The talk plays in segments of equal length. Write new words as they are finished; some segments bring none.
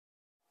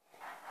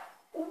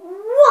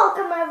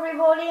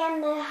everybody,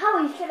 and how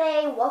are you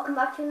today? Welcome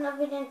back to another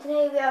video. And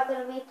today we are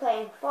going to be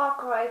playing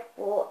Farcry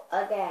 4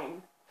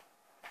 again.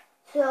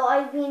 So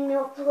I've been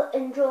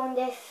enjoying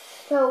this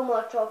so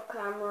much off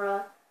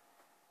camera,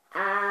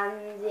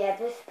 and yeah,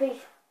 this piece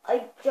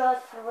I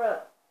just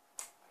wrote,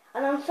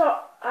 and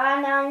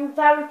I'm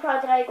very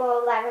proud that I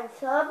got 11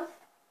 subs.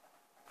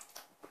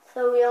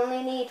 So we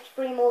only need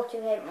 3 more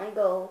to hit my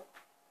goal.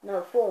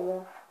 No, 4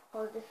 more.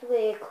 Oh, this is a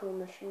really cool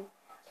mission.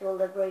 So we'll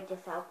liberate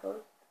this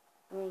outpost.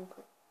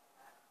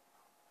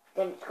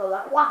 Then it's go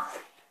like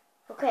wasp.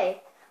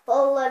 Okay,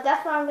 well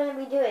that's what I'm going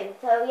to be doing.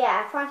 So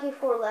yeah, thank you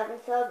for 11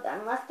 subs,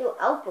 and let's do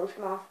Outpost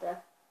Master.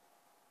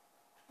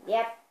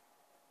 Yep.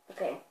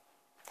 Okay.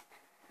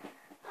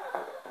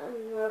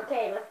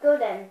 Okay, let's go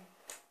then.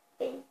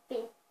 Bing,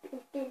 bing,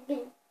 bing, bing,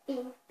 bing,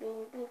 bing,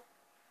 bing, bing.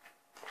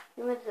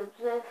 You must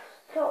observe.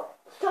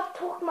 Stop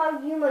talking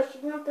about Yuma.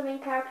 She's not the main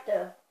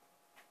character.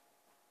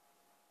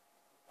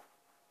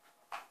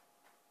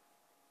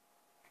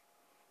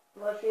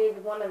 Well, she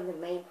is one of the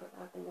main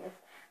protagonists,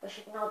 but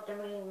she's not the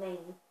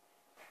main.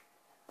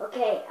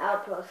 Okay,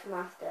 Outpost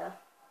Master.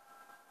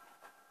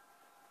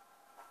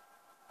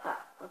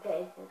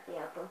 Okay, so the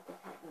outpost is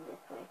heading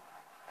this way.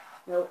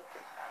 Nope.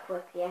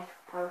 Quick, yes,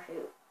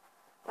 parachute.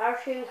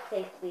 Parachute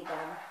safely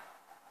down.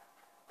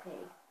 Okay.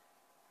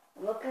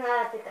 I'm looking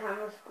at the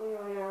camera screen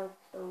right now,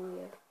 it's so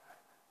weird.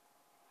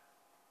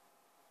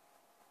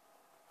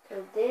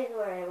 So this is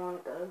where I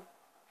want to go.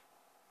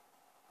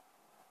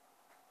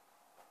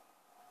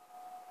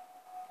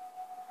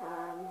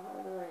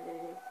 How do I do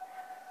this?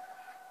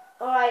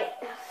 Alright,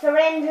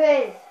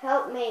 syringes,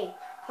 help me.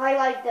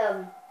 Highlight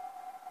them.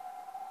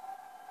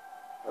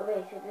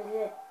 Okay, so this is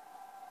it.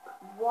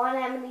 One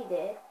enemy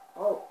there.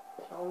 Oh,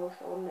 it's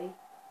almost on me.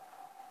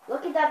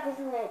 Look at that,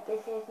 isn't it?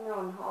 This is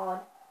not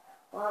hard.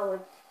 Wow,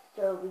 it's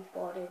so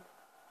spotted.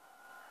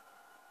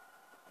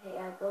 Okay,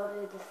 I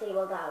gotta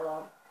disable that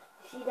alarm.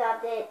 See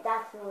that there?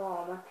 That's an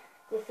alarm.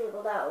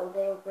 Disable that or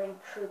they'll bring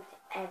troops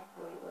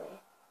everywhere.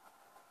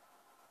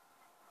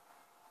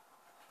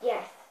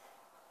 Yes.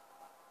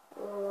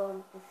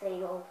 Alarm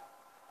disabled.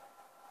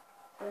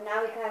 So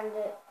now we can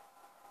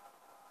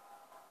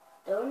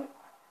don't.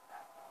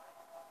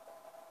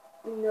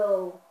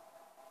 No.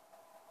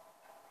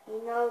 He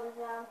knows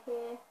I'm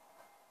here.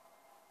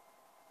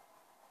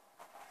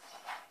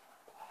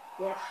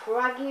 Yeah,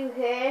 drag you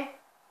here.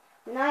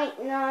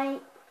 Night,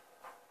 night.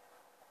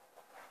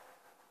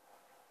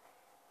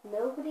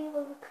 Nobody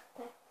will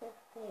expect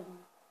a thing.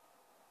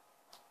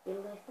 You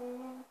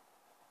listening?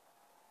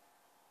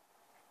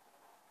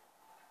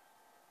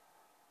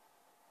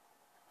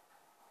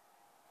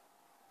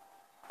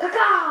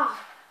 Caca!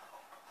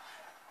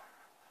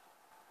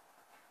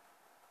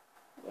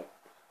 Yep,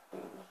 in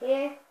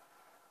here.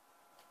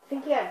 I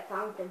think he had a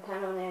fountain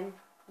pen on him.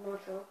 I'm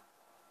not sure.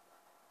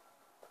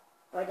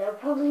 But they'll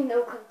probably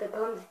know because the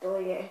gun's still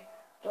here.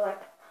 They're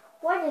like,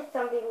 why does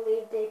somebody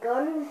leave their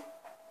guns?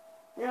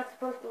 You're not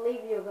supposed to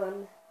leave your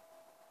guns.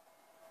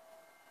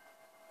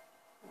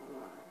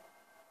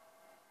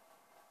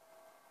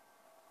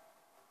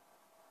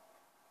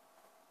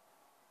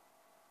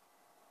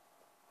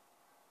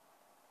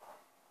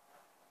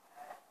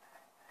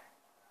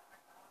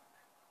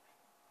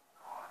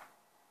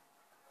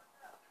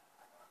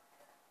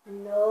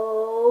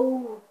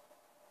 No.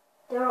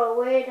 They're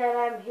aware that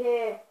I'm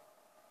here.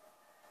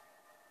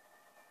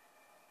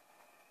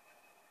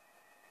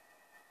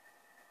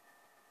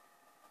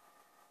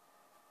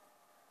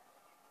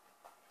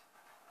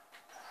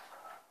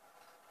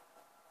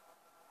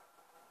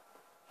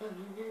 No.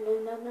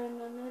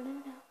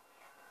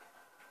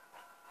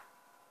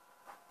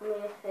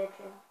 We're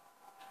searching.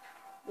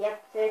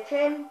 Yep,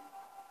 searching.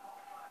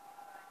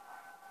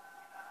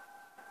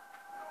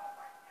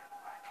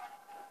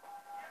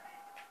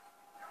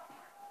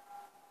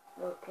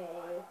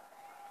 Okay.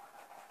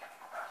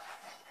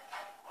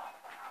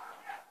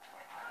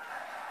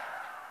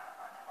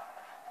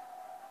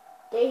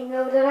 They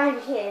know that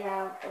I'm here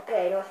now.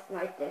 Okay, let's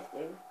snipe this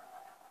dude.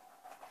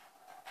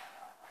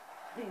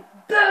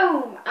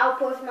 Boom!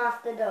 Outpost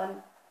Master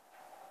done.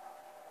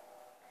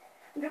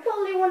 You're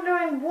probably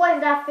wondering what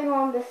is that thing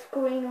on the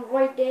screen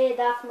right there?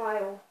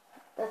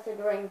 That's a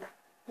drink.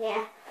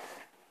 Yeah.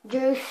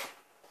 Juice.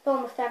 It's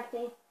almost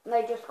empty. And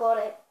I just got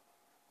it.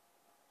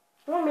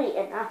 Let me eat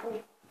an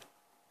apple.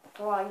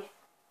 Slice.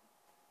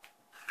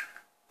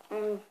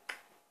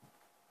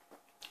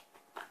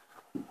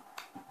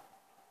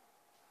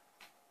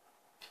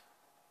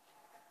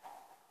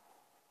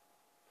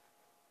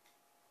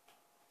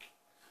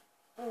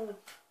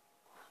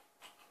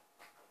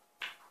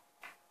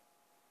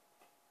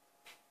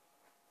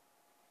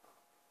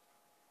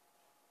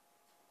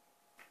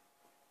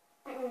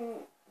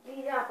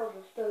 These apples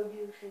are so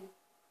juicy.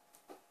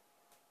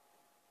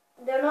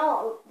 They're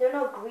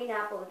not green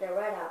apples, they're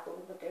red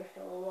apples, but they're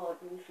still a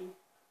lot juicy.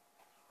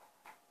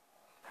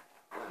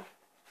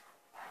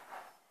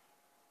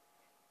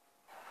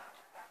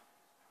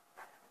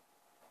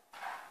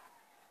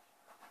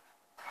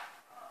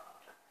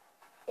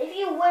 If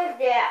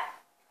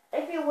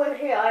you work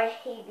here, I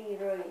hate these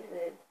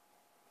races.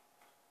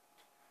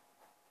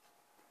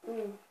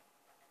 Mm.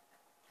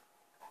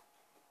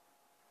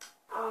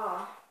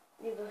 Ah,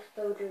 these are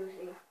so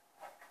juicy.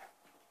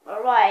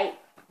 Alright,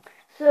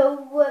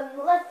 so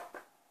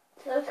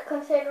so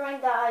considering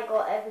that I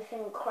got every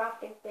single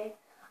crafting thing,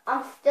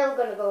 I'm still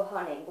gonna go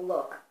hunting.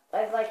 Look, I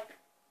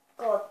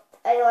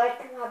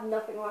have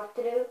nothing left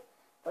to do,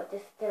 but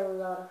there's still a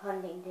lot of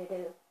hunting to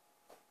do.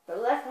 So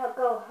let's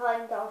go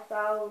hunt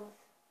ourselves.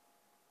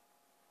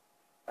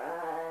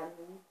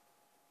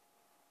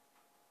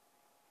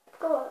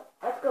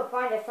 Let's go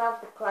find ourselves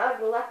the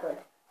cloud leopard,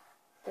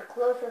 the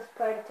closest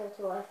predator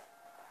to us,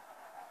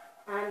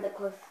 and the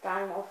closest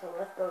animal. So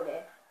let's go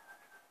there.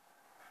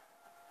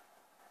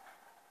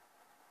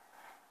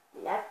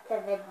 Lots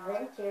of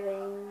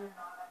adventuring.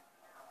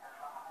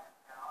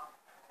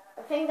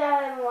 I think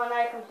that when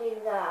I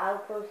completed the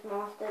outpost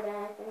monster, then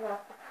I think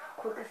that's the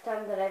quickest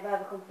time that I've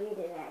ever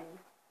completed any.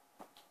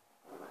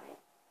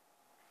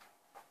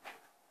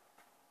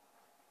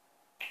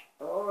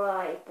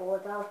 Alright,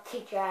 boys, I'll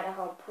teach you how to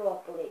hunt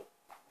properly.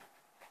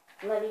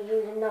 Let me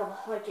use another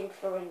hunting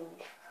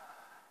syringe.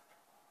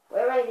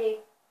 Where is he?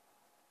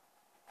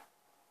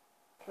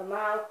 Come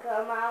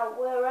out,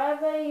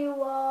 wherever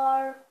you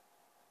are.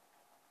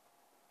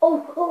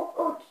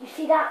 Oh, you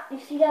see that? You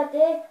see that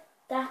there?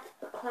 That's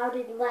a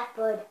clouded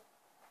leopard.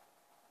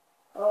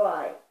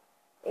 Alright.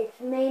 Its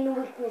main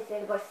weakness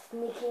is by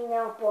sneaking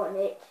up on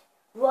it,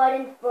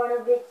 right in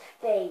front of its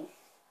face.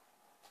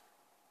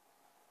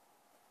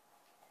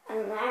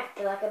 And act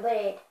like a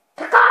bird.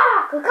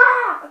 Caw-caw!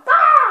 Caw-caw!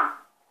 Caw-caw!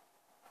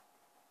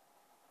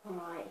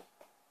 Alright.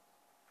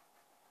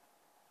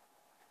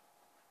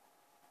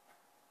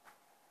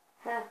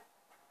 Huh.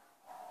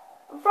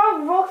 I'm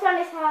throwing rocks on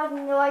this house,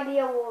 no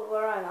idea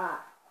where I'm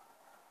at.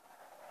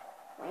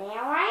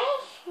 Where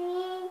is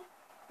she?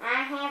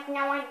 I have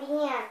no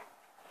idea.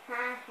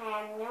 I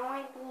have no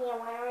idea.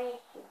 Where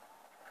is she?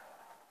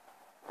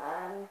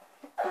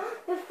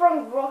 Just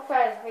throwing rocks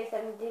at his face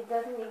and he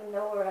doesn't even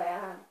know where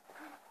I am.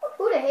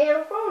 Who the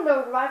hell is throwing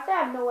those rocks? I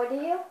have no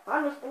idea.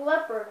 I'm just a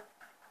leopard.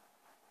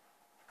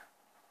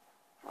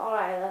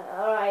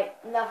 Alright,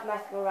 enough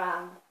messing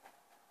around.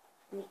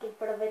 Sneak in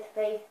front of its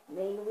face,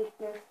 main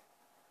weakness.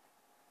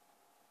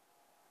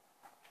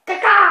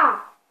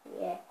 Caw-caw!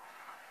 Yeah.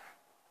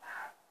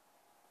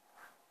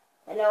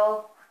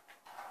 Hello?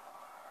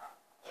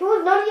 He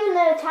was not even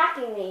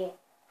attacking me.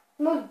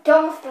 The most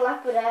dumbest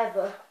leopard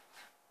ever.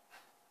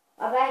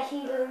 I bet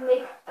he doesn't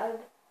make...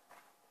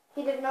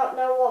 he does not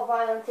know what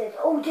violence is.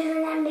 Oh, there's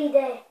an enemy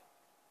there.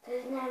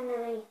 There's an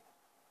enemy.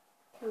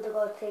 Kill the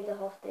god, save the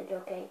hostage,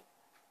 okay?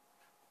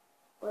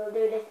 We'll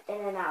do this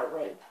in and out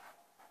way.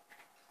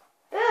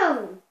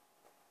 Boom!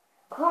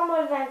 Some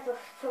combo events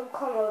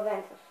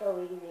are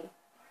so easy.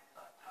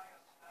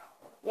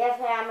 Yes,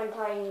 I am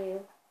untying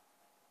you.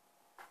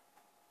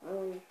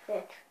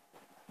 Fetch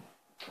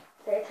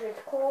his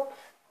corpse.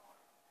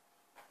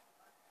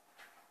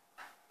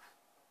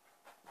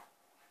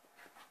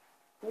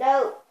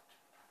 No!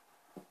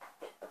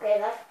 Okay,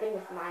 let's spin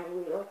this mining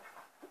wheel.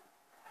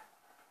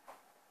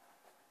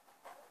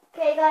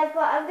 Okay guys,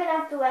 but I'm gonna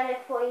have to end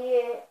it for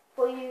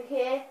you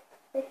here.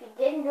 If you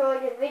did enjoy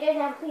the video,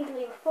 then please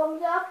leave a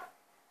thumbs up.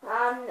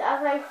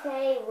 As I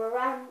say, we're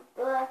around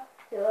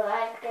so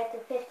let's get to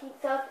 15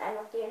 subs, and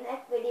I'll see you in the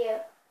next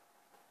video.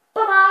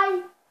 Bye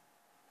bye,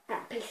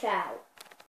 and peace out.